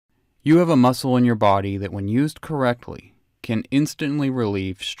You have a muscle in your body that, when used correctly, can instantly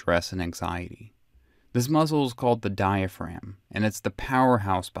relieve stress and anxiety. This muscle is called the diaphragm, and it's the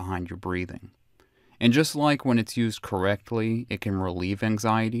powerhouse behind your breathing. And just like when it's used correctly, it can relieve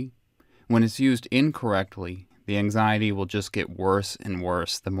anxiety, when it's used incorrectly, the anxiety will just get worse and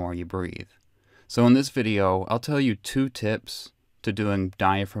worse the more you breathe. So in this video, I'll tell you 2 tips to doing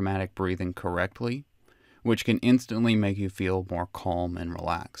diaphragmatic breathing correctly, which can instantly make you feel more calm and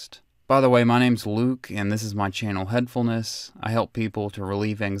relaxed. By the way, my name's Luke, and this is my channel Headfulness. I help people to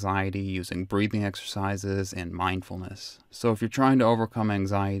relieve anxiety using breathing exercises and mindfulness. So if you're trying to overcome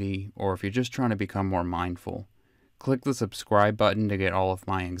anxiety, or if you're just trying to become more mindful, click the subscribe button to get all of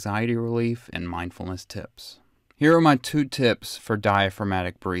my anxiety relief and mindfulness tips. Here are my 2 tips for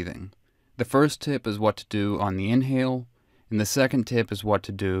diaphragmatic breathing. The first tip is what to do on the inhale, and the second tip is what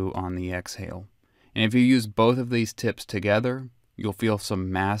to do on the exhale. And if you use both of these tips together, you'll feel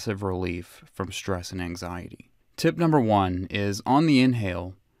some massive relief from stress and anxiety. Tip number 1 is, on the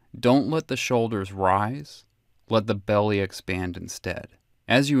inhale, don't let the shoulders rise, let the belly expand instead.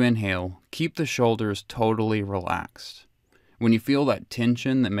 As you inhale, keep the shoulders totally relaxed. When you feel that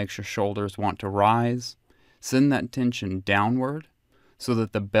tension that makes your shoulders want to rise, send that tension downward so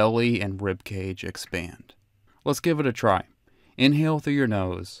that the belly and rib cage expand. Let's give it a try. Inhale through your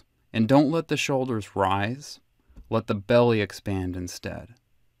nose, and don't let the shoulders rise. Let the belly expand instead.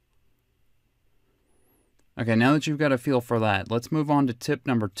 Okay, now that you've got a feel for that, let's move on to tip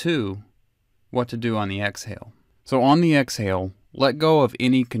number 2, what to do on the exhale. So on the exhale, let go of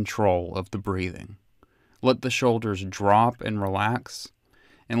any control of the breathing. Let the shoulders drop and relax,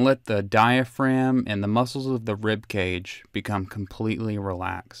 and let the diaphragm and the muscles of the rib cage become completely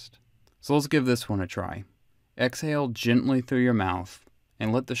relaxed. So let's give this one a try. Exhale gently through your mouth,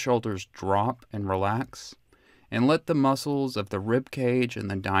 and let the shoulders drop and relax, and let the muscles of the rib cage and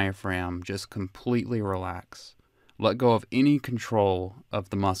the diaphragm just completely relax. Let go of any control of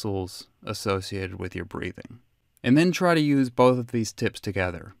the muscles associated with your breathing. And then try to use both of these tips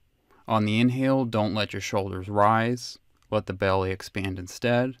together. On the inhale, don't let your shoulders rise. Let the belly expand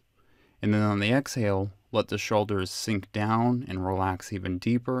instead. And then on the exhale, let the shoulders sink down and relax even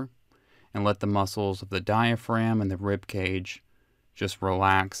deeper. And let the muscles of the diaphragm and the rib cage just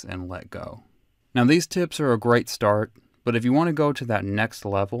relax and let go. Now, these tips are a great start, but if you want to go to that next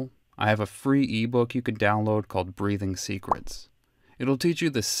level, I have a free ebook you can download called Breathing Secrets. It'll teach you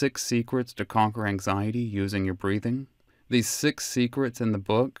the 6 secrets to conquer anxiety using your breathing. These 6 secrets in the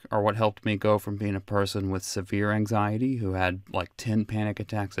book are what helped me go from being a person with severe anxiety who had like 10 panic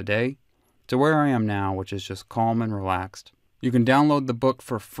attacks a day to where I am now, which is just calm and relaxed. You can download the book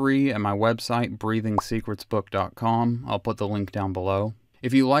for free at my website, breathingsecretsbook.com. I'll put the link down below.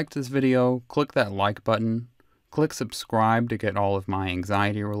 If you liked this video, click that like button. Click subscribe to get all of my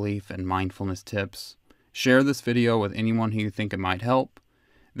anxiety relief and mindfulness tips. Share this video with anyone who you think it might help.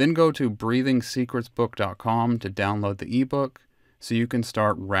 Then go to breathingsecretsbook.com to download the ebook so you can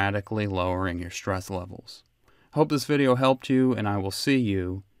start radically lowering your stress levels. Hope this video helped you, and I will see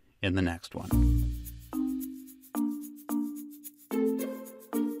you in the next one.